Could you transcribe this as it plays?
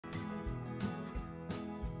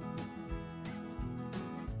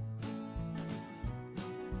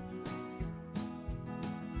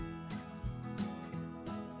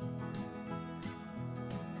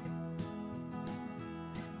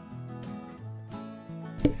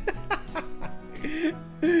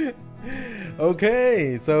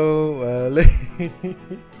Okay, so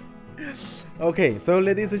okay, so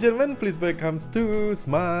ladies and gentlemen, please welcome to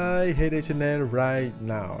my Heyday channel right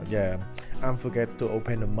now. Yeah, I forget to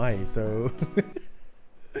open the mic, so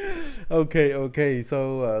okay,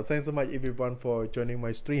 so thanks so much everyone for joining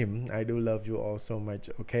my stream. I do love you all so much.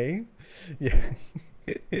 Okay, yeah.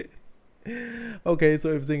 Okay, so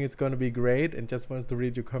everything is gonna be great, and just wants to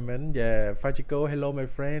read your comment. Yeah, Fajiko, hello my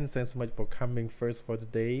friends, thanks so much for coming first for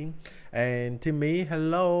today. And Timmy,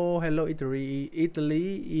 hello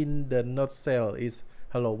Italy in the North Cell is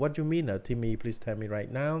hello. What do you mean, Timmy? Please tell me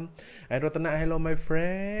right now. And Rotana, hello my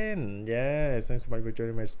friend. Yes, thanks so much for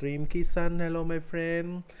joining my stream. Kisan, hello my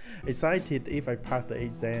friend. Excited if I pass the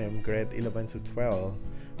exam, grade 11 to 12.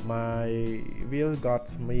 My will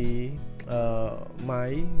got me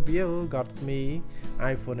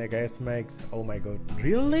iPhone XS Max. Oh my god,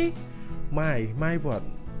 really? My what?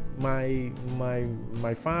 My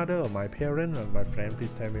father or my parent or my friend?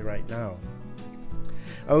 Please tell me right now.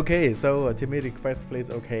 Okay, so Timmy request please.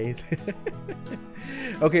 Okay.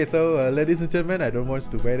 Okay, so ladies and gentlemen, I don't want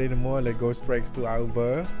to wait anymore. Let's go straight to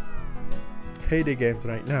our Heyday games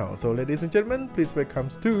right now. So ladies and gentlemen, please welcome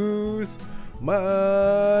to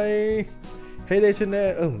my Heyday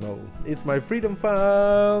channel. Oh no, it's my Freedom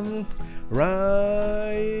Farm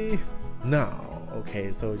right now.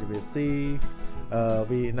 Okay, so you will see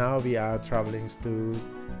we are traveling to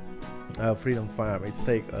Freedom Farm. It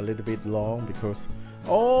takes a little bit long because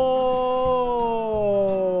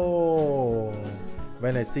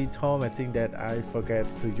when I see Tom, I think that I forget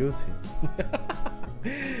to use him.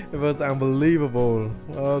 It was unbelievable.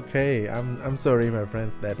 Okay, I'm sorry my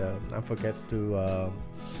friends that I forget to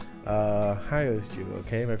hire you.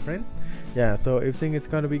 Okay my friend, yeah, so everything is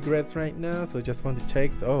gonna be great right now. So just want to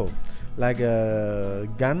check. Oh, like a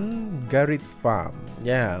Gun Garrett's farm.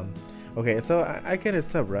 Yeah, okay, so I can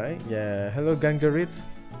accept, right? Yeah, hello Gun Garrett.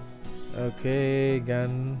 Okay,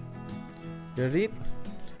 Gun Garrett.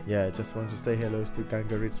 Yeah, just want to say hello to Gun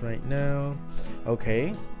Garrett right now.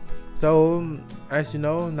 Okay, so as you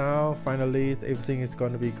know now, finally everything is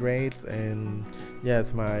going to be great. And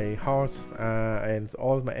yes, my horse and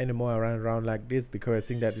all my animal around like this, because I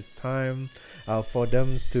think that it's time for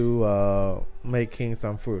them to making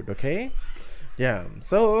some food. Okay, yeah,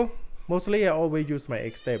 so mostly I always use my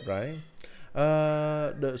X step, right?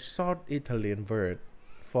 The short Italian word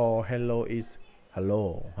for hello is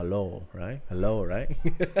hello, right? Hello, right?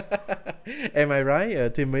 Am I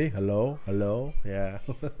right, Timmy? Hello, yeah.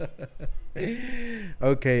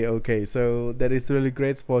 Okay, so that is really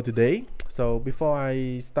great for today. So before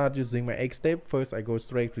I start using my X step, first I go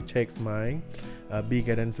straight to check my big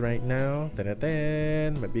guidance right now.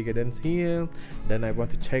 My big guidance here. Then I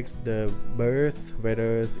want to check the birds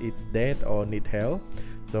whether it's dead or need help.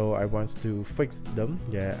 So I want to fix them,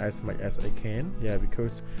 yeah, as much as I can, yeah,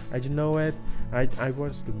 because I know it. I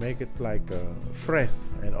want to make it like fresh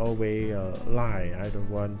and always lie. I don't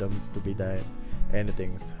want them to be dead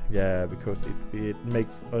anything, yeah, because it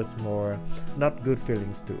makes us more not good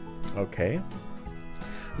feelings too. Okay,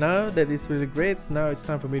 now that is really great. Now it's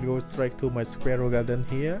time for me to go straight to my squirrel garden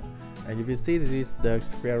here, and you will see that is the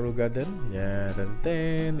squirrel garden. Yeah,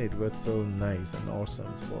 then it was so nice and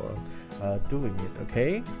awesome for doing it.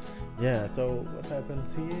 Okay, yeah, so what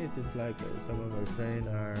happens here is it's like some of my friends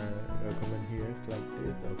are comment here, it's like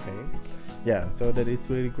this. Okay, yeah, so that is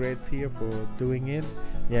really great here for doing it.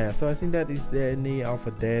 Yeah, so I think that is there any of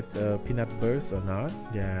a dead peanut burst or not?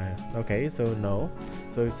 Yeah, okay, so no,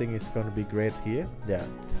 so everything is gonna be great here. Yeah,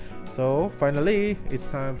 so finally it's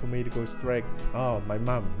time for me to go straight. Oh, my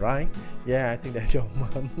mom, right? Yeah, I think that's your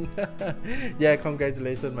mom. Yeah,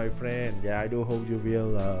 congratulations my friend. Yeah, I do hope you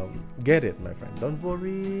will get it, my friend. Don't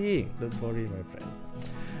worry my friends.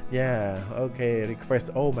 Yeah, okay,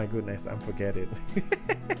 request. Oh my goodness, I'm forgetting.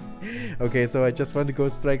 Okay, so I just want to go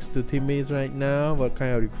straight to Timmy's right now. What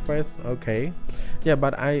kind of request? Okay, yeah,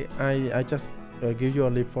 but I just give you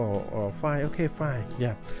only 4 or 5. Okay, fine.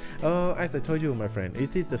 Yeah, as I told you my friend,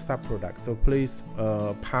 it is the sub product, so please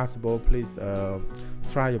possible, please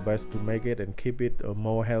try your best to make it and keep it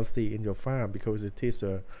more healthy in your farm, because it is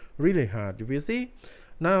really hard. You will see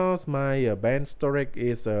now my band storage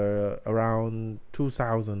is around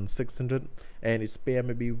 2,600, and it spare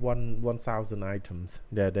maybe 1,000 items.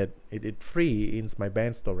 Yeah, that it free in my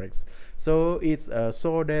band storage, so it's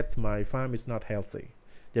so that my farm is not healthy.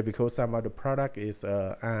 Yeah, because some of the product is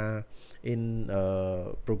are in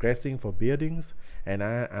progressing for buildings and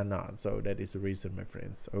are not, so that is the reason my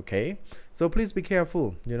friends. Okay, so please be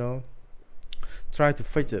careful, you know. try to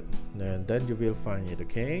fix it, and then you will find it.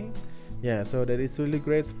 Okay, yeah, so that is really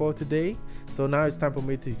great for today. So now it's time for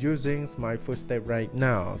me to using my first step right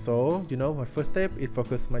now. So you know, my first step is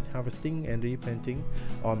focus my harvesting and replanting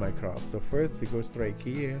all my crops. So first we go straight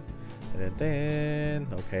here, and then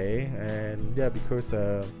okay, and yeah, because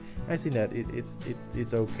I think that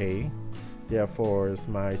it's okay. Yeah, for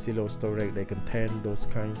my silo storage, they contain those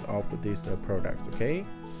kinds of these products. Okay,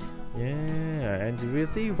 yeah, and you will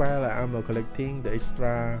see while I'm collecting, the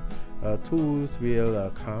extra tools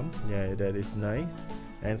will come. Yeah, that is nice.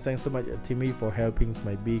 And thanks so much Timmy for helping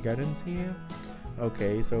my bee gardens here.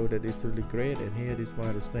 Okay, so that is really great. And here this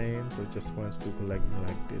one the same, so just wants to collect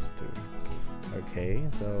like this too. Okay,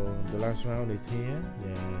 so the last round is here.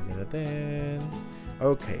 Yeah, and then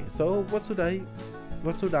okay, so what should I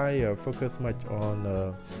focus much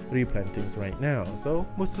on replantings right now? So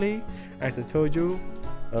mostly, as I told you,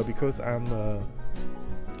 because I'm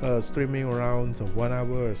streaming around 1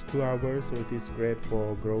 hour or 2 hours, so it is great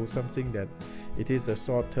for grow something that it is a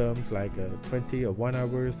short terms like 20 or 1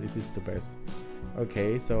 hours. It is the best.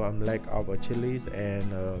 Okay, so I'm lack of chilies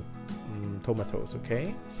and tomatoes.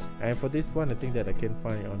 Okay, and for this one I think that I can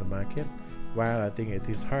find on the market. While I think it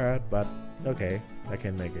is hard, but okay, I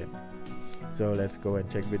can make it. So let's go and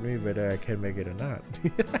check with me whether I can make it or not.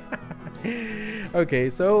 Okay,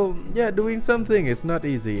 so yeah, doing something is not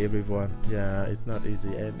easy, everyone. Yeah, it's not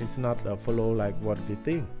easy, and it's not follow like what we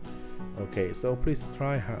think. Okay, so please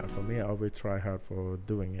try hard. For me, I always try hard for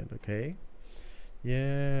doing it. Okay,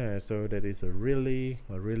 yeah, so that is a really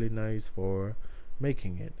nice for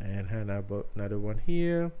making it. And another one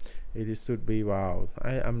here. It should be wow.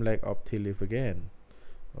 I'm like up tea leaf again.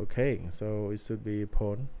 Okay, so it should be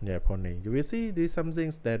pony. You will see these some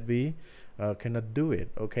things that we cannot do it.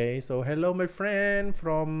 Okay, so hello my friend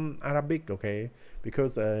from Arabic. Okay,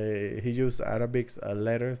 because he used Arabic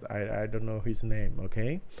letters. I don't know his name.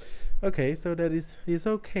 Okay, okay, so that is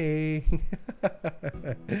okay.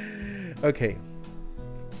 Okay.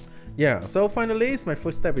 Yeah, so finally my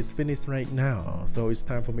first step is finished right now, so it's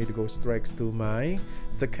time for me to go straight to my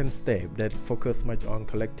second step that focus much on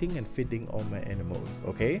collecting and feeding all my animals.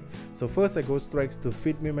 Okay, so first I go straight to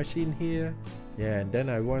feed me machine here. Yeah, and then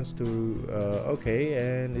I want to okay,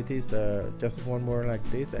 and it is just one more like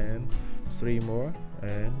this, and 3 more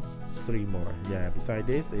and 3 more. Yeah, beside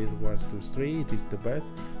this is 1 2 3. It is the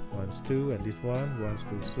best. 1 2, and this one 1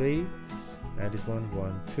 2 3, and this one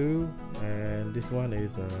 1 2, and this one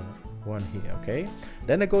is 1 here. Okay,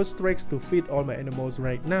 then I go straight to feed all my animals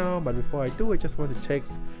right now. But before I do, I just want to check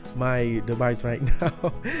my device right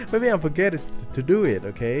now. Maybe I forget to do it.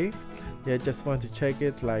 Okay, yeah, just want to check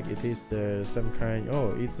it like it is the some kind.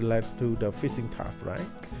 Oh, it relates to the fishing task, right?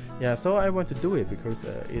 Yeah, so I want to do it because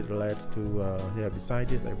it relates to yeah, beside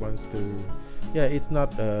this I want to, yeah, it's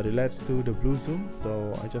not relates to the blue zoom,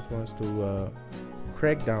 so I just want to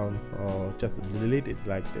crack down or just delete it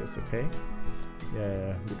like this. Okay,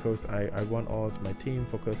 yeah, because I want all my team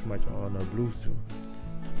focus much on a blue zoom.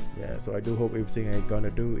 Yeah, so I do hope everything I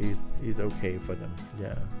gonna do is okay for them.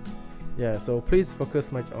 Yeah, yeah, so please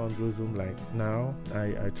focus much on blue zoom. Like now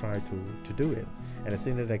I try to do it, and I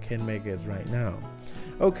think that I can make it right now.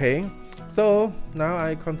 Okay, so now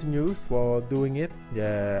I continue for doing it.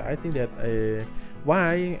 Yeah, I think that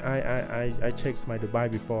why I check my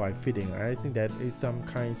device before I feeding. I think that is some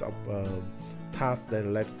kinds of task that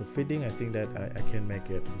relates to feeding. I think that I can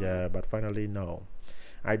make it. Yeah, but finally no,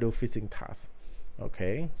 I do fishing task.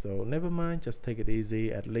 Okay, so never mind, just take it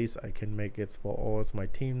easy. At least I can make it for all my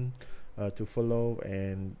team to follow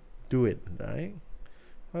and do it, right?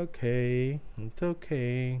 Okay, it's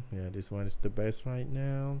okay. Yeah, this one is the best right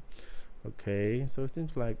now. Okay, so it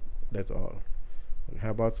seems like that's all.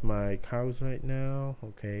 How about my cows right now?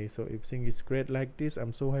 Okay, so everything is great like this.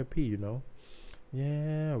 I'm so happy, you know.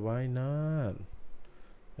 Yeah, why not?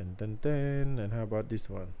 And how about this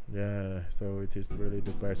one? Yeah, so it is really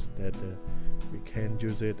the best that we can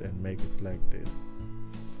use it and make it like this.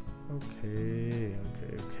 Okay.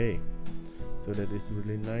 So that is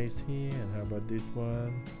really nice here. And how about this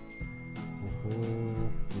one? Oh,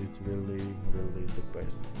 it's really the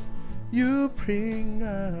best. You bring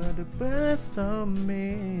out the best of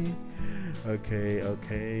me.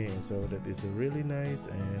 Okay, so that is really nice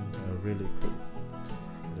and really cool.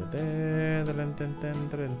 Okay, 1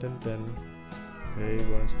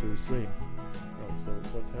 2 3. Oh, so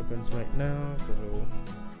what happens right now? So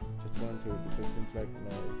just want to, because it seems like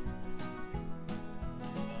my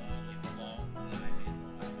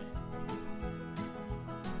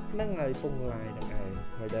nó ngày phun lại là ngày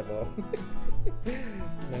ngày đẹp không?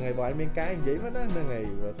 Là ngày bọn miền cái vậy mà nó ngày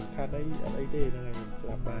và sắp khai đấy ở đây thế là ngày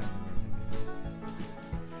làm ba.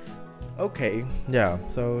 Okay, yeah,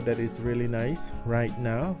 so that is really nice right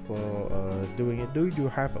now for doing it. Do you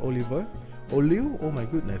have olive? Oh my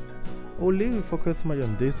goodness, olive, focus much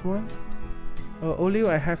on this one. Olive,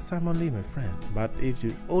 I have some only, my friend, but if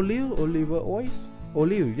you olive oils,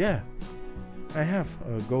 olive, yeah, I have.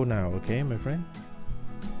 Go now, okay, my friend,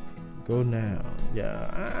 go now.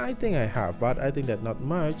 Yeah, I think I have, but I think that not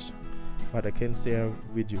much, but I can share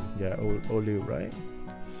with you. Yeah, olive, right?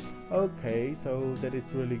 Okay, so that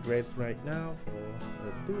is really great right now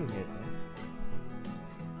for doing it.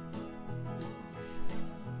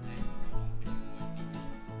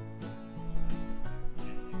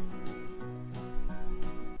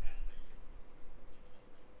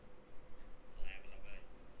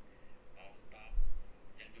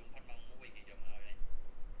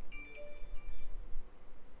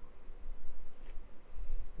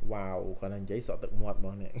 Wow, khả năng giấy sọ tật mọt mà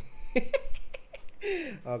nè.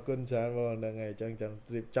 ออกคุณ ច្រើនបង ហ្នឹងហើយអញ្ចឹងចាំ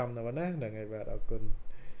រៀបចំទៅណាហ្នឹងហើយបាទអរគុណ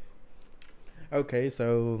Okay,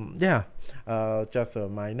 so yeah, just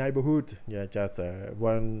my neighborhood, yeah, just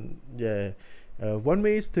one, yeah, want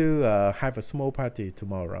me is to have a small party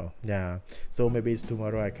tomorrow, yeah, so maybe it's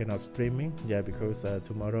tomorrow I cannot streaming, yeah, because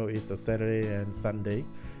tomorrow is a Saturday and Sunday,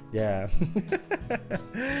 yeah.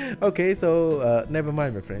 Okay, so never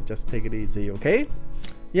mind, my friend, just take it easy, okay,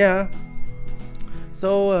 yeah.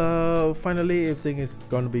 So finally everything is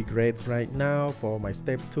gonna be great right now for my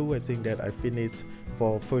step 2. I think that I finished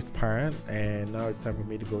for first part, and now it's time for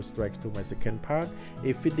me to go straight to my second part,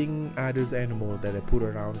 if feeding others animals that I put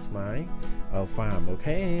around my farm.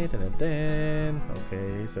 Okay, then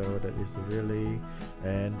okay, so that is really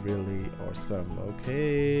and really awesome.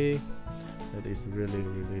 Okay, that is really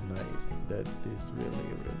nice. That is really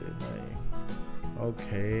nice.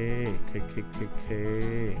 Okay,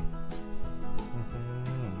 okay.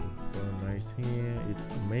 So nice here, it's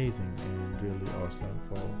amazing and really awesome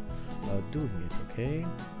for doing it, okay.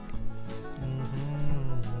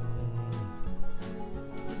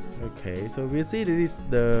 Okay, so we see this is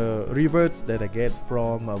the rewards that I get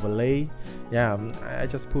from Valet. Yeah, I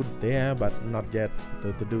just put there, but not yet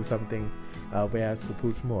to do something where to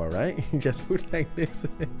put more, right? Just put like this.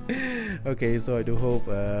 Okay, so I do hope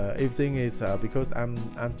everything is because I'm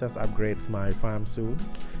just upgrades my farm soon,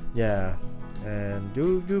 yeah, and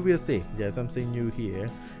you will see, yeah, something new here.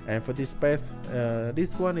 And for this space,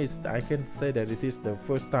 this one is, I can say that it is the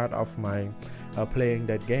first start of my playing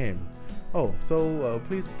that game. Oh, so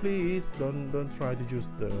please don't try to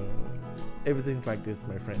use the everything like this,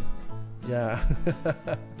 my friend. Yeah.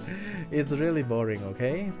 It's really boring,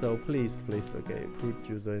 okay, so please, okay, put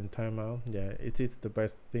user in timeout. Yeah, it is the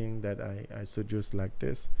best thing that I should use like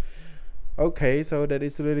this. Okay, so that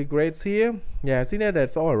is really great here. Yeah, I think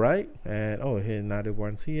that's all right. And oh, here another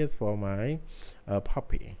one here is for my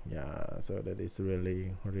puppy. Yeah, so that is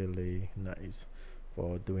really nice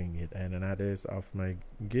for doing it. And another of my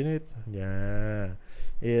guineas. Yeah,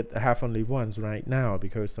 it have only ones right now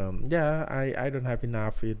because yeah, I don't have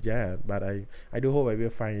enough it yet, but I do hope I will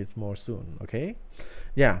find it more soon. Okay,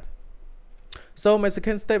 yeah. So my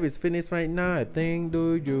second step is finished right now. I think,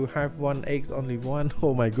 do you have one egg? Only one?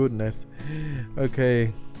 Oh my goodness.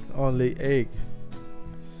 Okay, only egg.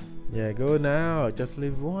 Yeah, go now, just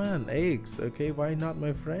leave one eggs. Okay, why not,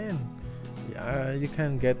 my friend? Yeah, you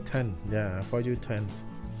can get 10. Yeah, for you 10.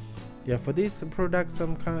 Yeah, for this product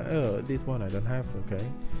some kind, this one I don't have. Okay,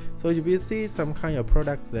 so you will see some kind of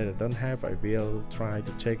products that I don't have. I will try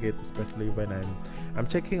to check it, especially when I'm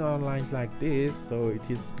checking online like this, so it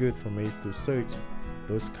is good for me to search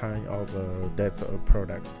those kind of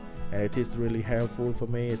products, and it is really helpful for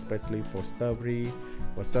me, especially for strawberry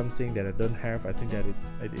or something that I don't have. I think that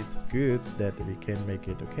it's good that we can make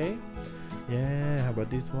it. Okay, yeah, how about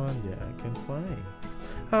this one? Yeah, I can find.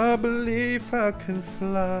 I believe I can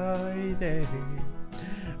fly.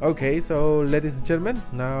 Okay, so ladies and gentlemen,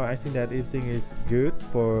 now I think that everything is good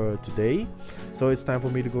for today, so it's time for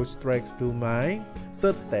me to go straight to my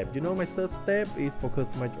third step. You know, my third step is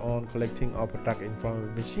focus much on collecting all product in front of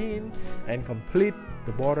the machine and complete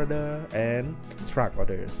the border and track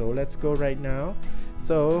order. So let's go right now.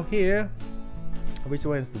 So here, which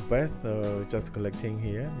one is the best? Just collecting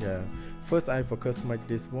here. Yeah, first I focus much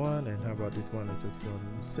this one, and how about this one? I just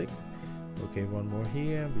want 6. Okay, one more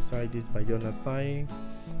here beside this by Jonasai.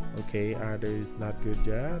 Okay, other is not good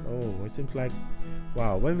yet. Oh, it seems like,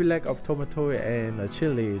 wow, when we lack of tomato and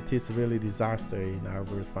chili, it is really disaster in our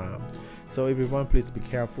farm. So everyone, please be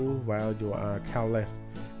careful while you are careless.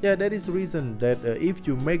 Yeah, that is the reason that if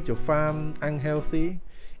you make your farm unhealthy,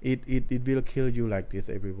 it will kill you like this,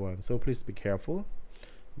 everyone. So please be careful,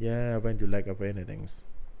 yeah, when you lack of anything.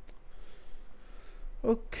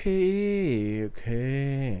 Okay,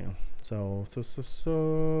 So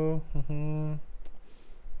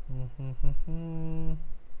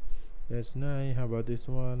that's nice. How about this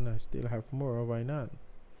one? I still have more, why not?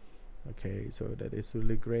 Okay, so that is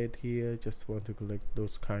really great here. Just want to collect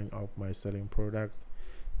those kind of my selling products.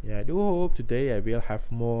 Yeah, I do hope today I will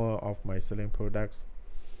have more of my selling products.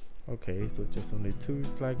 Okay, so just only two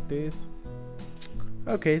like this.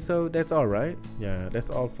 Okay, so that's all right. Yeah, that's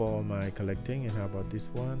all for my collecting. And how about this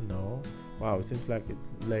one? No. Wow, it seems like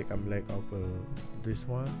I'm lack of this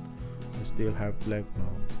one. I still have black. No.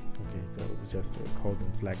 Okay, so we just call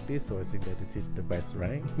them like this, so I think that it is the best,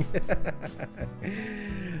 right?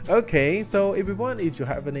 Okay, so everyone, if you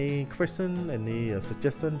have any question, any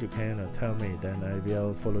suggestion, you can tell me, then I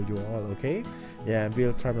will follow you all. Okay, yeah, I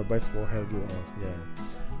will try my best for help you all.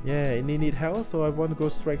 Yeah, any need help, so I want to go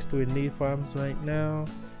straight to any farms right now.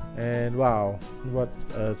 And wow, what's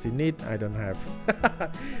she need? I don't have.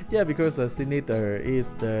 Yeah, because she need is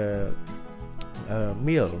the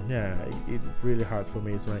meal. Yeah, it's really hard for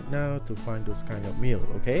me right now to find those kind of meal.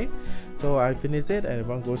 Okay, so I finish it and I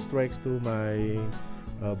want to go straight to my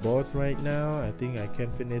boards right now. I think I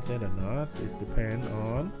can finish it or not. It depends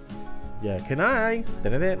on. Yeah, can I?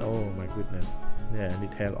 Oh my goodness. Yeah, I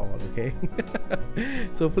need help all. Okay.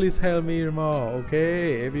 So please help me more.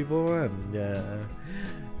 Okay, everyone.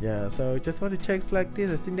 Yeah, so just want to check like this.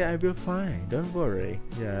 I think that I will find, don't worry.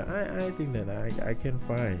 Yeah, I think that I can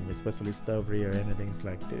find, especially strawberry or anything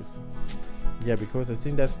like this. Yeah, because I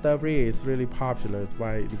think that strawberry is really popular. That's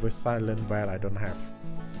why it was silent while I don't have.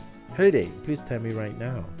 Holiday, please tell me right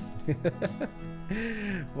now.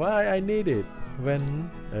 Why I need it when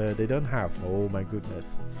they don't have. Oh my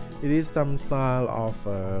goodness, it is some style of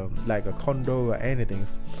like a condo or anything,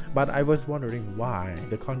 but I was wondering why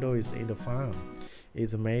the condo is in the farm.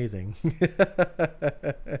 It's amazing.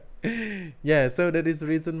 Yeah, so that is the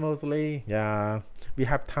reason mostly. Yeah, we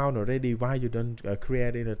have town already. Why you don't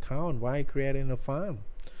create in a town? Why create in a farm?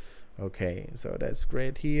 Okay, so that's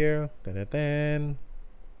great here. Then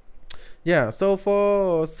yeah, so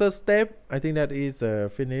for third step, I think that is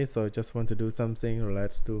finished. So I just want to do something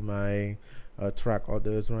related to my track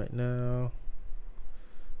orders right now.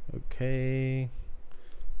 Okay,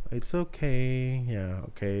 it's okay. Yeah,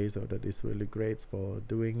 okay, so that is really great for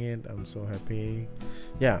doing it. I'm so happy.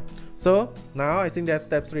 Yeah, so now I think that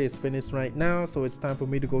step 3 is finished right now, so it's time for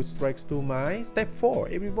me to go straight to my step 4.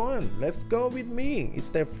 Everyone, let's go with me.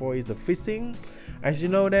 Step 4 is a fishing. As you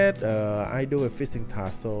know that I do a fishing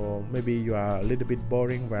task, so maybe you are a little bit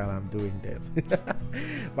boring while I'm doing this.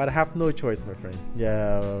 But I have no choice, my friend.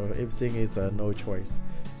 Yeah, everything is no choice,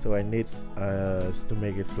 so I need to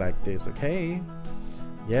make it like this. Okay,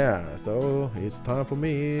 yeah, so it's time for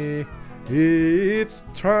me. It's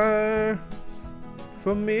time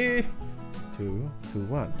for me. It's 2, 2,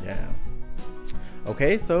 1. Yeah.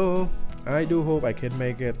 Okay, so I do hope I can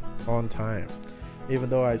make it on time,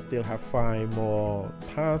 even though I still have 5 more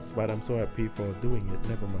tasks, but I'm so happy for doing it.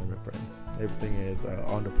 Never mind, my friends, everything is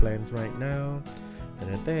on the plans right now.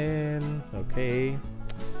 And then okay.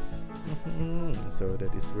 So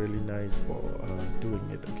that is really nice for doing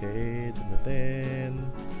it. Okay, and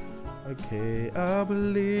then okay, I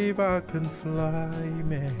believe I can fly,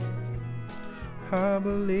 man. I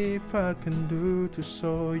believe I can do to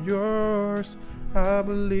show yours. I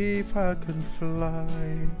believe I can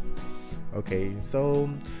fly. Okay, so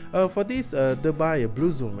for this Dubai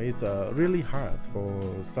Blue Zoom, it's really hard for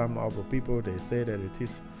some of the people. They say that it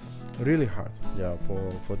is really hard. Yeah,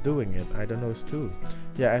 for doing it. I don't know, it's too.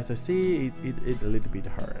 Yeah, as I see it a little bit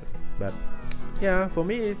hard, but yeah, for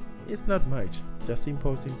me it's not much. Just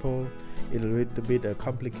simple. It's a little bit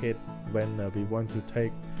complicated when we want to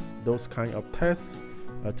take those kind of tests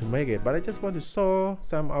to make it. But I just want to show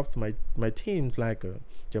some of my teams, like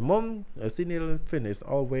Jamon, senior finish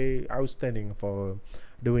always outstanding for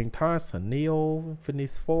doing tasks. Neo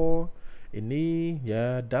finish 4. Ini,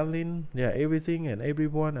 yeah, Darlin, yeah, everything and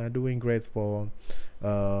everyone are doing great for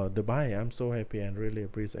Dubai. I'm so happy and really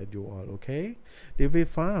appreciate you all. Okay, David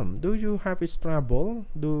Farm, do you have extra ball?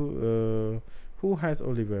 Who has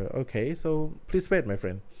Oliver? Okay, so please wait, my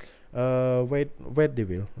friend. Wait,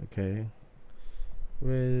 Devil. Okay,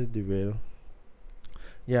 wait, Devil.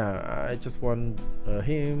 Yeah, I just want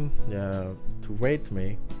him, yeah, to wait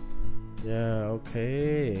me. Yeah,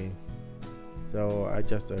 okay. So I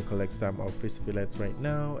just collect some of fish fillets right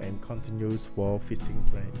now and continues for fishing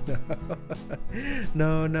right now.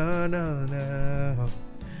 No.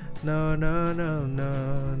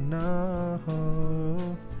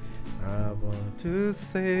 I want to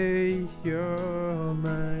say you're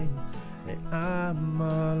mine and I'm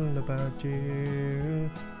all about you.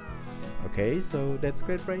 Okay, so that's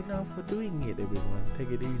great right now for doing it, everyone.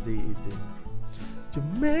 Take it easy, easy. To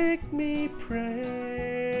make me prayless.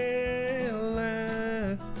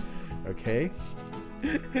 Okay.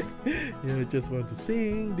 You just want to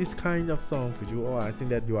sing this kind of song for you. Oh, I think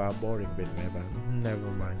that you are boring with me, but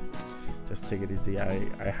never mind. Just take it easy. I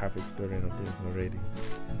have experience of it already.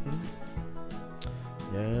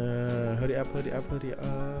 Yeah, hurry up, hurry up, hurry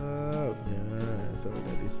up. Yeah, so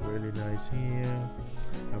that is really nice here.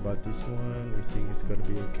 How about this one? You think it's gonna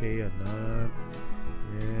be okay or not?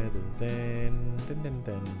 Yeah, then.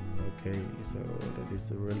 Okay, so that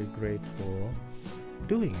is really great for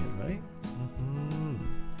doing it, right?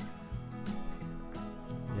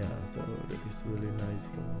 Yeah, so that is really nice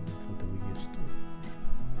for doing it too.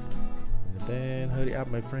 And then hurry up,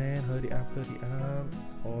 my friend, hurry up, hurry up.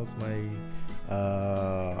 All my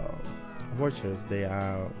watchers, they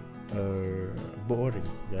are boring.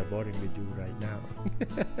 They are boring with you right now.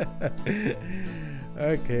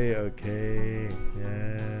 Okay,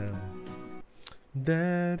 yeah.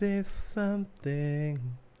 That is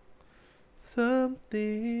something.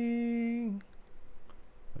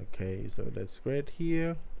 Okay, so that's great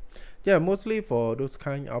here. Yeah, mostly for those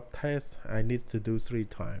kind of tests I need to do 3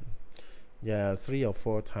 times. Yeah, 3 or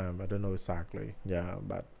 4 times, I don't know exactly. Yeah,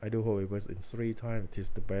 but I do hope it was in 3 times. It is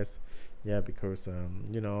the best. Yeah, because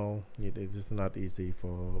you know, it is not easy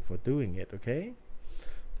for doing it. Okay,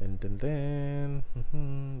 then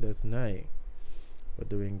that's nice. We're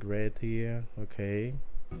doing great here. Okay,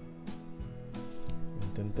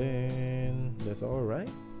 and then that's all right.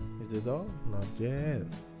 Is it all? Not yet.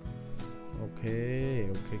 Okay,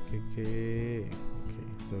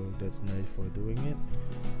 so that's nice for doing it.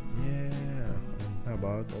 Yeah, how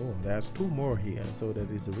about, oh, there's 2 more here, so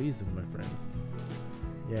that is the reason, my friends.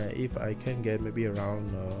 Yeah, if I can get maybe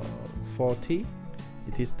around 40,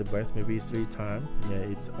 it is the best. Maybe 3 times. Yeah,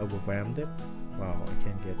 it's overwhelmed. Wow, I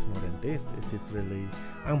can get more than this. It is really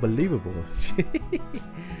unbelievable.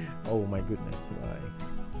 Oh my goodness, why?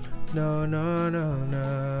 No.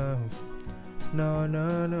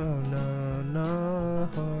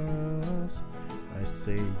 I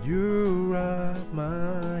say you are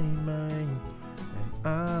my mind, and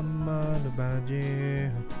I'm all about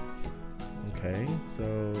you. Okay,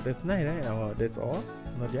 so that's nice, right? Oh, that's all?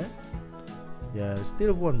 Not yet? Yeah,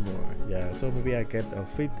 still 1 more. Yeah, so maybe I get a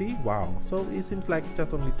 50. Wow, so it seems like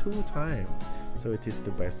just only 2 times. So it is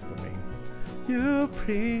the best for me. You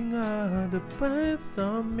bring out the best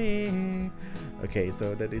of me. Okay,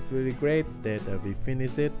 so that is really great that we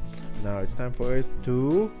finished it. Now it's time for us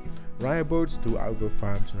to ride boats to our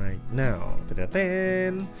farms right now.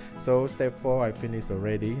 So step 4 I finished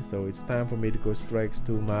already. So it's time for me to go straight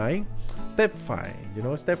to my step 5. You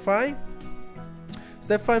know step 5?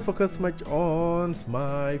 Step 5 focus much on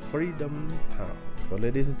my freedom town. So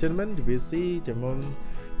ladies and gentlemen, you will see Jamon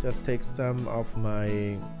just take some of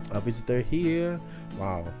my visitor here.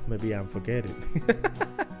 Wow, maybe I'm forgetting.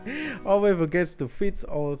 Always forgets to fit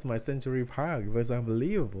all my Century Park. It was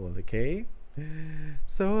unbelievable. Okay,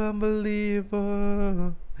 so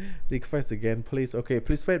unbelievable. Request again, please. Okay,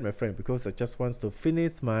 please wait, my friend, because I just want to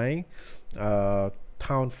finish my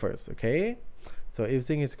town first. Okay, so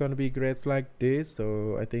everything is gonna be great like this.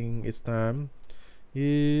 So I think it's time.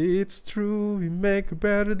 It's true, we make a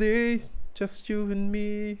better day, just you and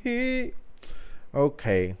me.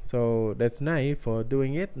 Okay, so that's nice for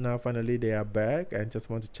doing it. Now finally they are back, and just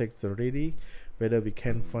want to check already whether we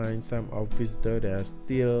can find some of visitors that are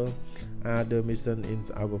still other mission in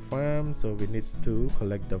our farm, so we need to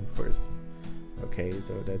collect them first. Okay,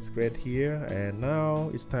 so that's great here, and now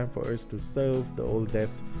it's time for us to serve the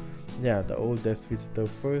oldest, the oldest visitor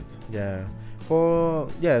first. Yeah, for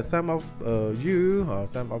some of you or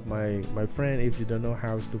some of my friend, if you don't know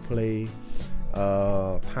how to play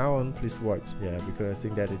town, please watch. Yeah, because I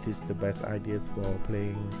think that it is the best ideas for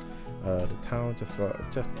playing the town.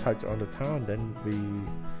 Just touch on the town, then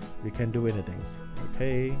we can do anything.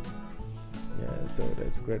 Okay, yeah, so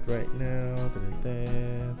that's great right now.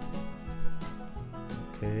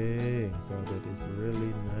 Okay, so that is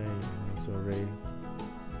really nice. I'm sorry.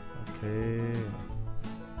 Okay,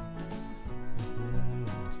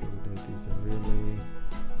 so that is really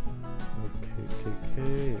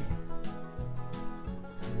okay.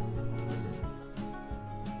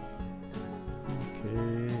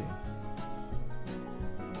 Okay,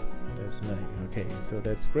 that's nice. Okay, so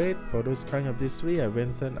that's great. For those kind of these 3, I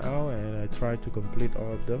went sent out and I tried to complete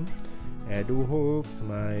all of them. And I do hope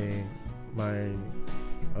my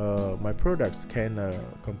products can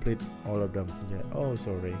complete all of them. Yeah. Oh,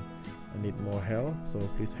 sorry, I need more help, so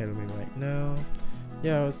please help me right now.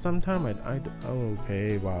 Yeah, sometimes oh,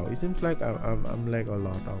 okay, wow, it seems like I'm like a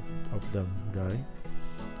lot of them, right?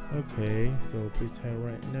 Okay, so please have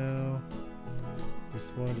right now.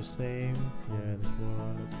 This one the same. Yeah, this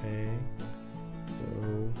one, okay. So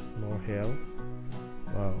more help.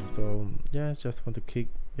 Wow, so yeah, just want to kick.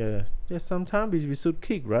 Yeah, yeah, sometimes we should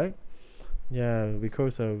kick, right? Yeah,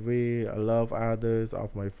 because we love others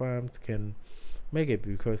of my farms can make it,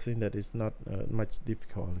 because in that is not much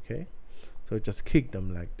difficult, okay? So just kick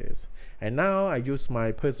them like this. And now I use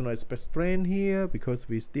my personal express train here, because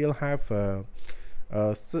we still have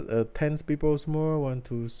 10 people more, 1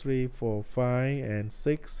 2 3 4 5 and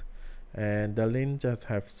 6, and the link just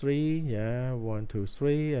have 3. Yeah, 1 2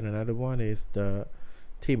 3, and another one is the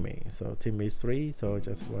Timmy. So Timmy is 3, so I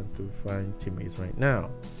just want to find Timmy's right now.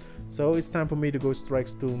 So it's time for me to go straight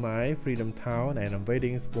to my Freedom Town, and I'm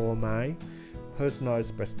waiting for my personal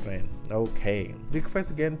express train. Okay, request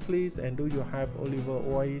again please. And do you have olive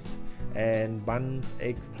oils and buns,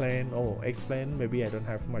 eggplant? Oh, eggplant maybe I don't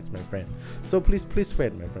have much, my friend, so please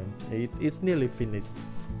wait, my friend. It's nearly finished.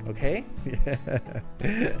 Okay.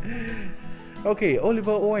 Okay, olive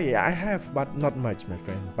oil I have, but not much, my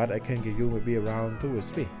friend, but I can give you maybe around 2 or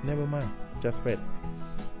 3. Never mind, just wait.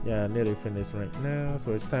 Yeah, nearly finished right now,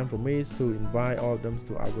 so it's time for me to invite all of them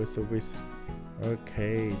to our service.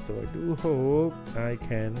 Okay, so I do hope I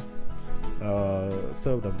can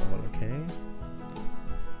serve them all. Okay.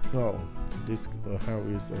 Well, this house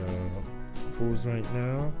is full right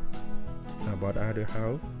now. How about other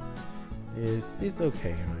house? It's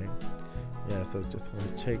okay, right? Yeah, so just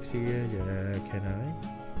want to check here. Yeah, can I?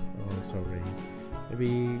 Oh, sorry.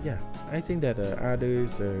 Maybe, yeah. I think that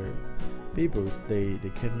others people they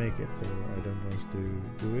can make it, so I don't want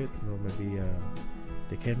to do it. No, maybe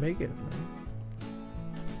they can make it, right?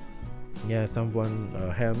 Yeah, someone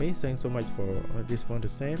help me. Thanks so much for this one the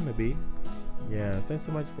same, maybe. Yeah, thanks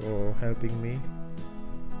so much for helping me.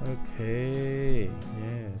 Okay,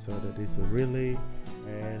 yeah, so that is really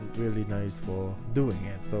nice for doing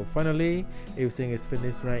it. So finally everything is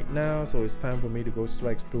finished right now, so it's time for me to go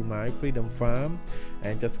straight to my Freedom Farm,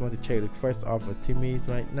 and just want to check the first of Timmy's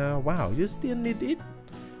right now. Wow, you still need it,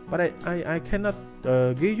 but I cannot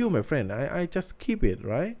give you, my friend. I just keep it,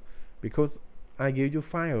 right? Because I give you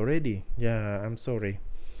 5 already. Yeah, I'm sorry.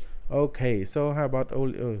 Okay, so how about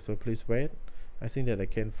oh, so please wait. I think that I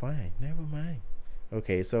can find. Never mind.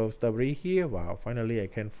 Okay, so strawberry here. Wow, finally I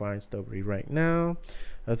can find strawberry right now.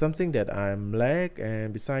 Something that I'm lack,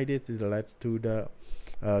 and beside it is let's to the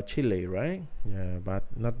chili, right? Yeah, but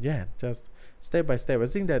not yet. Just step by step. I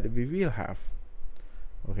think that we will have.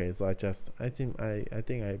 Okay, so I think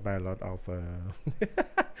I buy a lot of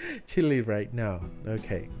chili right now.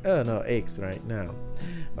 Okay, oh no, eggs right now.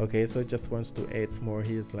 Okay, so just wants to add more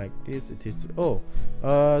here like this. It is, oh,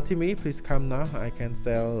 Timmy, please come now. I can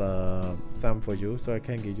sell some for you, so I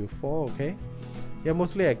can give you 4. Okay, yeah,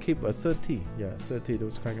 mostly I keep a 30. Yeah, 30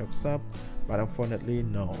 those kind of stuff, but unfortunately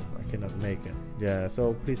no, I cannot make it. Yeah,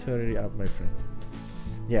 so please hurry up, my friend.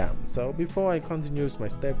 Yeah, so before I continue my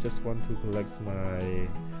step, just want to collect my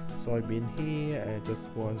soybean here. I just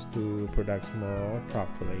want to produce more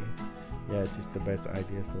properly. Yeah, it is the best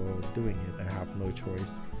idea for doing it. I have no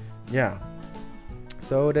choice. Yeah,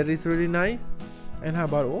 so that is really nice. And how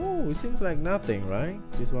about, oh, it seems like nothing, right?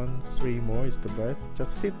 This one 3 more is the best.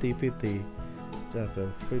 Just 50 just a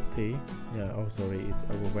 50. Yeah, oh sorry, it's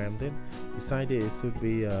overwhelmed it. Beside it should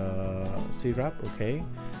be syrup. Okay,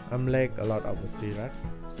 I'm like a lot of syrup,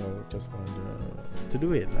 so just want to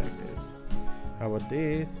do it like this. How about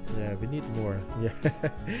this? Yeah, we need more. Yeah,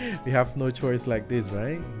 we have no choice like this,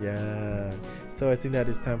 right? Yeah, so I think that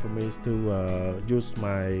it's time for me to use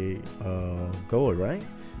my goal, right?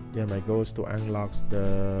 Yeah, my goal is to unlock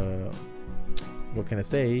the, what can I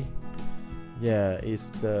say? Yeah, it's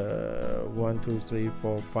the 1 2 3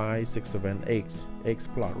 4 5 6 7 X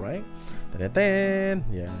plot, right? Then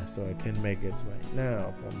yeah, so I can make it right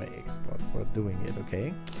now for my export for doing it.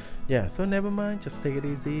 Okay, yeah, so never mind, just take it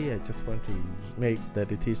easy. I just want to make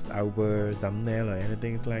that it is our thumbnail or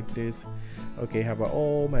anything like this. Okay, how about,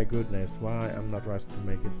 oh my goodness, why I'm not rushed to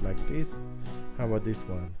make it like this? How about this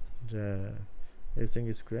one? Yeah, everything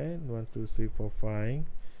is great. 1 2 3 4 5.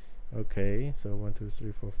 Okay, so 1 2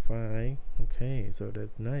 3 4 5. Okay, so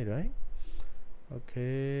that's nice, right?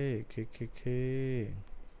 Okay,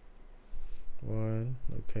 one.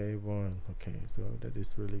 Okay, 1. Okay, so that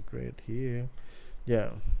is really great here.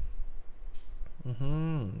 Yeah.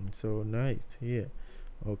 So nice here.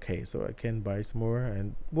 Okay, so I can buy some more,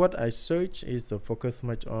 and what I search is to focus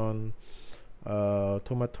much on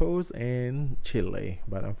tomatoes and chili,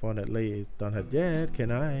 but unfortunately it's don't have yet.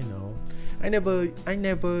 Can I? No, I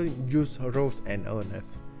never use rose and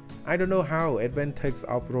anise. I don't know how advent takes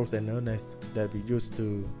of rose and anise that we use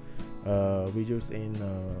in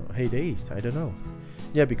heydays. I don't know.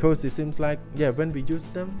 Yeah, because it seems like, yeah, when we use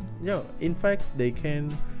them, yeah, in fact they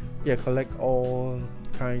can, yeah, collect all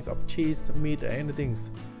kinds of cheese, meat, and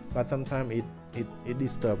things, but sometimes it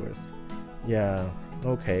disturbs us. Yeah,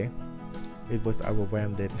 okay, it was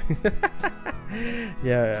overwhelmed.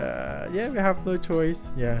 Yeah, yeah, we have no choice.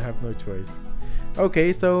 Yeah, have no choice.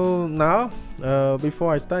 Okay, so now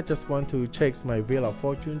before I start, just want to check my wheel of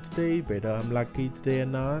fortune today, whether I'm lucky today or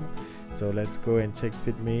not. So let's go and check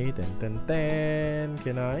with me. Then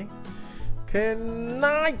can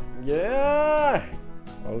I yeah.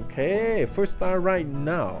 Okay, first star right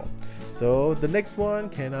now. So the next one,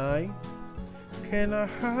 can I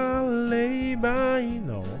hardly buy?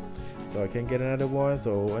 No, so I can get another one.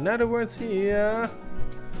 So another one's here.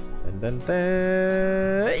 And then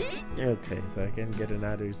okay, so I can get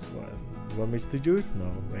another one. Want me to use?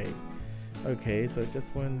 No, wait. Okay, so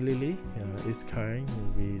just one lily. This kind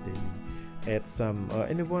maybe they add some.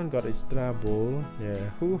 Anyone got extra bowl? Yeah,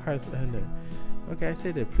 who has another? Okay, I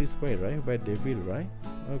said that please wait, right? Wait, they will, right?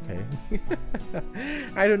 Okay.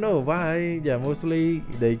 I don't know why. Yeah, mostly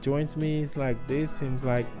they joins me. It's like this. Seems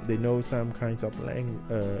like they know some kinds of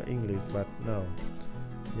English, but no.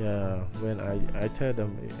 Yeah, when I tell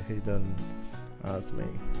them, he don't ask me.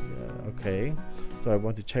 Yeah, okay, so I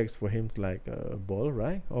want to check for him like a ball,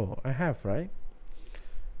 right? Oh, I have, right?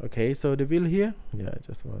 Okay, so the wheel here. Yeah, I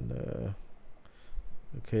just want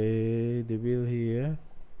okay, the wheel here.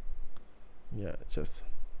 Yeah, I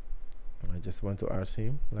just want to ask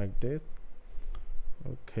him like this.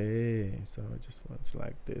 Okay, so I just want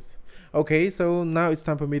like this. Okay, so now it's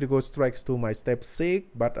time for me to go straight to my step 6,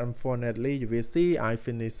 but unfortunately you will see I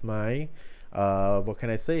finished my what can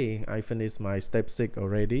I say, I finished my step 6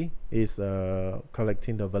 already. Is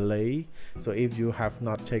collecting the valet. So if you have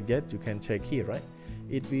not checked yet, you can check here, right?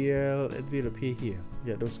 It will appear here.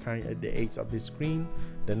 Yeah, those kind at the edge of the screen,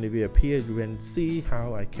 then it will appear. You can see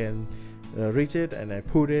how I can reach it, and I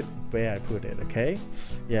put it where I put it. Okay,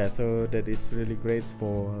 yeah, so that is really great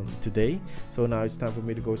for today. So now it's time for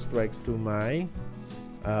me to go straight to my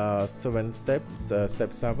 7 steps.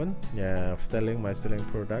 Step 7, yeah, selling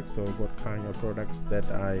products. So what kind of products that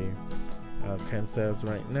I can sell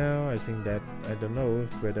right now? I think that I don't know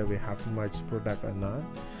whether we have much product or not,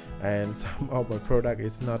 and some of my product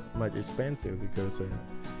is not much expensive because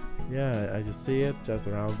yeah, I just see it just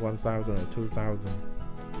around 1,000 or 2,000.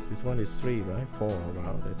 This one is 3, right? 4.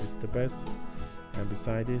 Wow, that is the best. And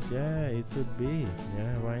beside this, yeah, it should be.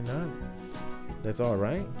 Yeah, why not? That's all,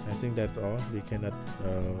 right? I think that's all. We cannot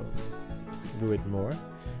do it more.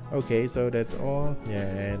 Okay, so that's all. Yeah,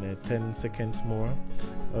 and 10 seconds more.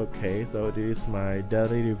 Okay, so this is my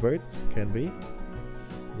daily reverse. Can we?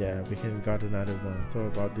 Yeah, we can got another one. So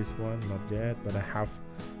about this one, not yet, but I have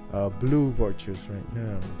blue watches right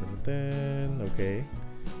now. Then okay.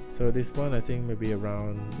 So this one I think maybe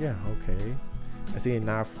around, yeah, okay, I think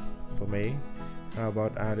enough for me. How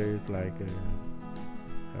about others like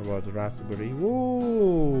how about raspberry?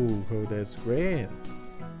 Whoa, oh, that's great.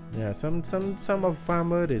 Yeah, some of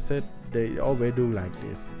farmer, they said they always do like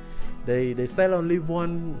this. They sell only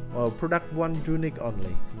one product, one unique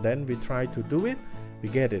only. Then we try to do it, we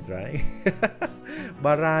get it, right?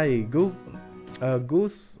 Barai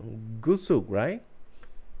Gusuk, right?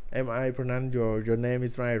 Am I pronounce your name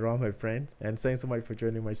is right or wrong, my friends? And thanks so much for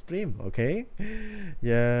joining my stream. Okay,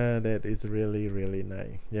 yeah, that is really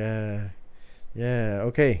nice. Yeah, yeah,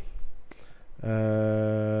 okay.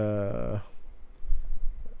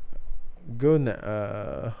 Go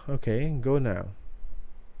now. Okay, go now.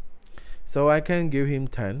 So I can give him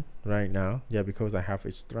 10 right now. Yeah, because I have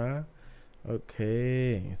extra.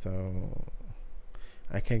 Okay, so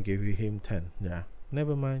I can give him 10. Yeah,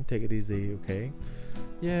 never mind, take it easy. Okay,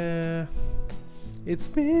 yeah, it's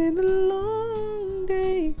been a long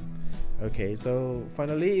day. Okay, so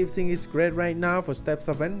finally everything is great right now for step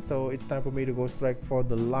 7. So it's time for me to go straight for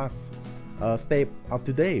the last step of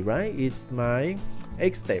today, right? It's my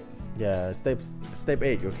 8th step. Yeah, step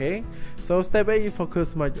 8. Okay, so step 8, you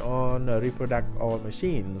focus much on reproduct our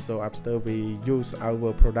machine. So after we use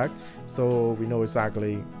our product, so we know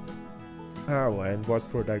exactly how and what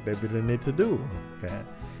product that we really need to do. Okay,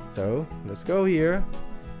 so let's go here.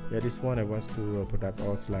 Yeah, this one I want to product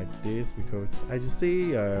also like this, because as you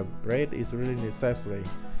see, bread is really necessary.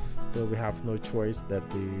 So we have no choice that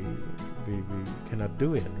we cannot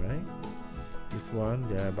do it, right? You this one,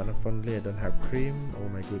 yeah, but unfortunately I don't have cream. Oh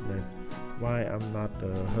my goodness, why I'm not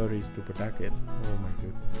hurries to product it. Oh my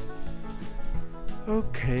goodness.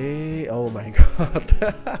 Okay, oh my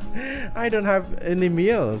god. I don't have any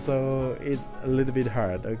meal, so it's a little bit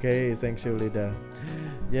hard. Okay, it's actually the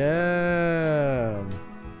yeah,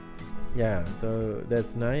 so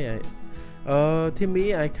that's nice. To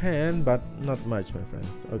me I can, but not much, my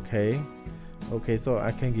friends. Okay, so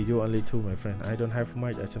I can give you only 2, my friend. I don't have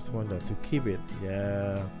much, I just wanted to keep it.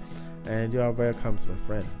 Yeah, and you are welcome, my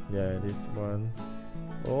friend. Yeah, this one.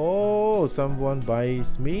 Oh, someone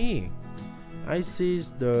buys me. I see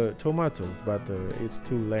the tomatoes, but it's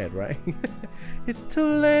too late, right? It's too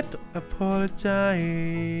late.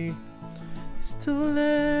 Apologize. It's too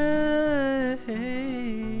late.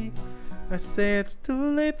 I said it's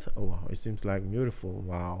too late. Oh, it seems like beautiful.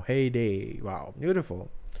 Wow, heyday. Wow, beautiful.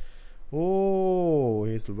 Oh,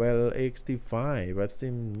 it's well 65, but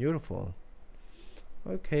seems beautiful.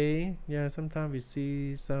 Okay, yeah. Sometimes we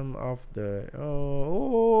see some of the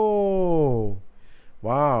oh.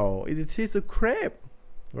 Wow, it is a crepe,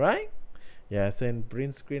 right? Yes, and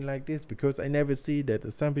print screen like this, because I never see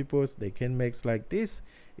that some people they can make like this.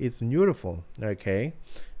 It's beautiful. Okay,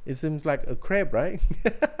 it seems like a crepe, right?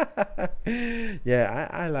 Yeah,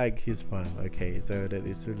 I like his fun. Okay, so that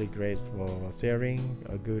is really great for sharing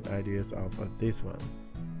good ideas of this one.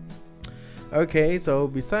 Okay, so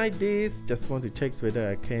beside this, just want to check whether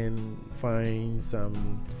I can find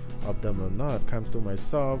some of them or not. Comes to my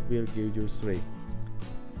shop, will give you 3.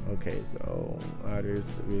 Okay, so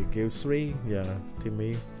others will give 3. Yeah, to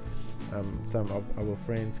me, some of our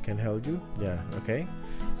friends can help you. Yeah, okay,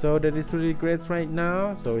 so that is really great right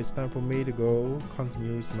now. So it's time for me to go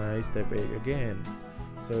continue my step 8 again.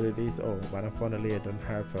 So that is but unfortunately I don't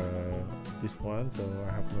have this one, so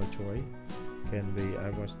I have no choice. I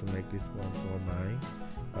want to make this one for my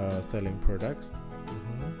selling products.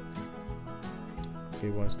 Okay,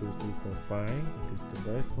 1 2 3 4 5. It is the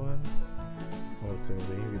best one. Also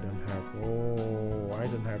we don't have I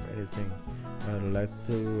don't have anything let's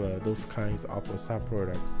do those kinds of sub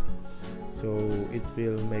products, so it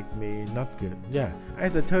will make me not good. Yeah,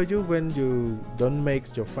 as I told you, when you don't make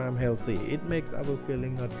your farm healthy, it makes our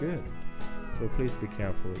feeling not good, so please be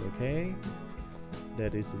careful. Okay,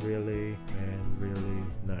 that is really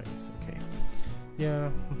nice. Okay, yeah.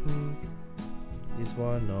 This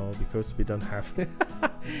one, no, because we don't have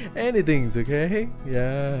anything. Okay,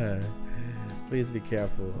 yeah, please be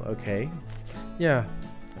careful. Okay, yeah,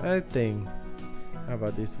 I think, how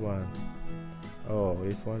about this one? Oh,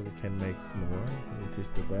 this one we can make more. It is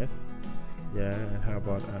the best. Yeah, and how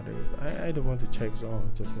about others? I don't want to check all,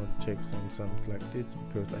 just want to check some like this,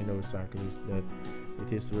 because I know exactly that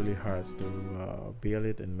it is really hard to build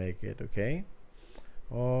it and make it. Okay,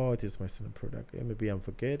 oh, it is my selling product. Maybe I'm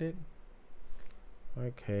forget it.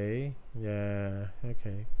 Okay, yeah,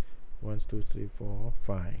 okay, 1 2 3 4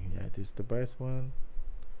 5. Yeah, it is the best one.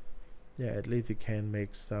 Yeah, at least we can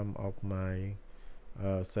make some of my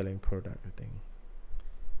selling product, I think.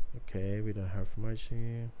 Okay, we don't have much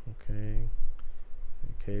here. Okay,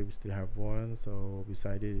 we still have one, so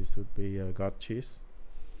beside it should be got cheese.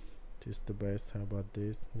 This is the best. How about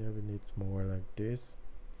this? Yeah, we need more like this.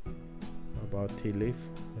 How about tea leaf?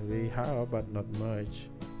 We have, but not much.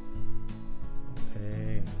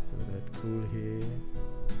 Okay, so that's cool here.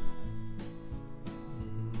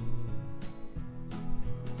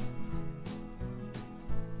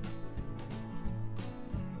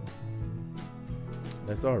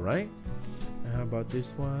 That's all right. And how about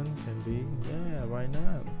this one? Can be, yeah, why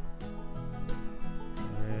not?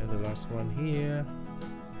 And the last one here.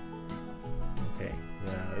 Okay,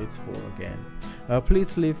 yeah, it's full again.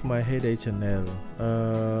 Please leave my headache channel.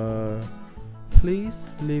 Please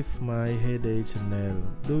leave my headache channel.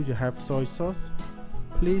 Do you have soy sauce?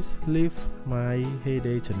 Please leave my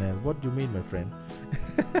headache channel. What do you mean, my friend?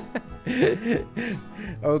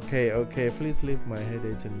 Okay, please leave my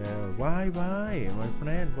headache channel. Why, my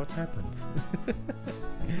friend? What happens?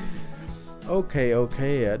 Okay,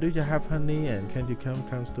 do you have honey, and can you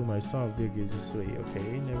comes to my shop? We'll give you 3.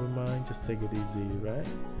 Okay, never mind, just take it easy, right?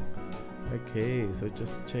 Okay, so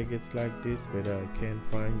just check it's like this, whether I can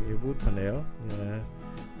find a wood panel, yeah,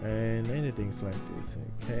 and anything like this.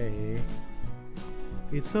 Okay,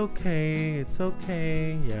 it's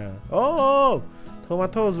okay, yeah. Oh,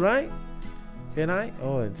 tomatoes, right? Can I?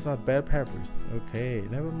 Oh, it's not bell peppers. Okay,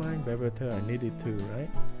 never mind, bell pepper, I need it too, right?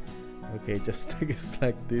 Okay, just take it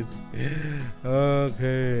like this.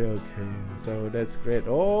 Okay, so that's great.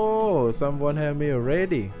 Oh, someone have me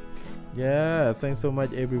already. Yeah, thanks so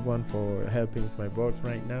much everyone for helping my boards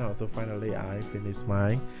right now. So finally I finished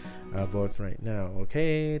my boards right now.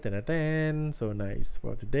 Okay, then so nice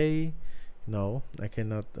for today. No, I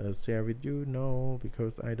cannot share with you, no,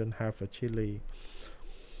 because I don't have a chili.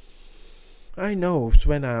 I know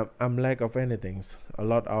when I'm lack of anything, a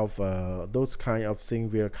lot of those kind of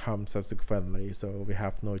things will come subsequently. So we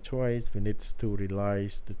have no choice. We need to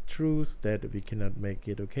realize the truth that we cannot make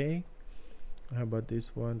it. Okay. How about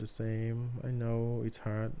this one? The same. I know it's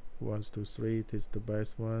hard. 1, 2, 3. It is the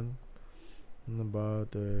best one. And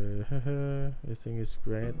about the I think it's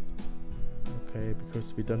great. Okay,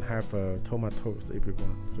 because we don't have tomatoes,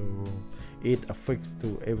 everyone. So it affects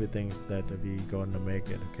to everything that we gonna make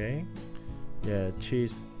it. Okay. Yeah,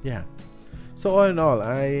 cheese. Yeah. So all in all,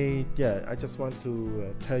 I just want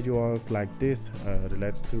to tell you all like this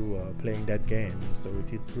relates to playing that game. So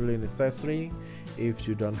it is really necessary. If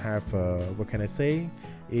you don't have what can I say,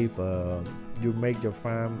 if you make your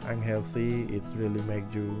farm unhealthy, it's really make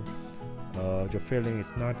you your feeling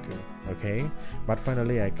is not good. Okay, but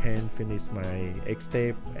finally I can finish my X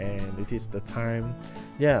step and it is the time.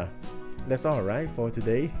 Yeah, that's all right for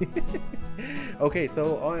today. Okay,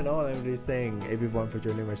 so all in all, I'm really saying everyone for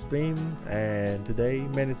joining my stream, and today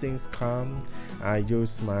many things come. I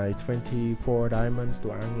use my 24 diamonds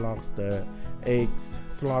to unlock the 8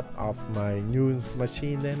 slot of my new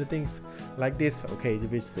machine and things like this. Okay, you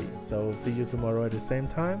will see. So see you tomorrow at the same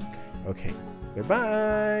time. Okay,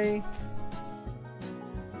 goodbye.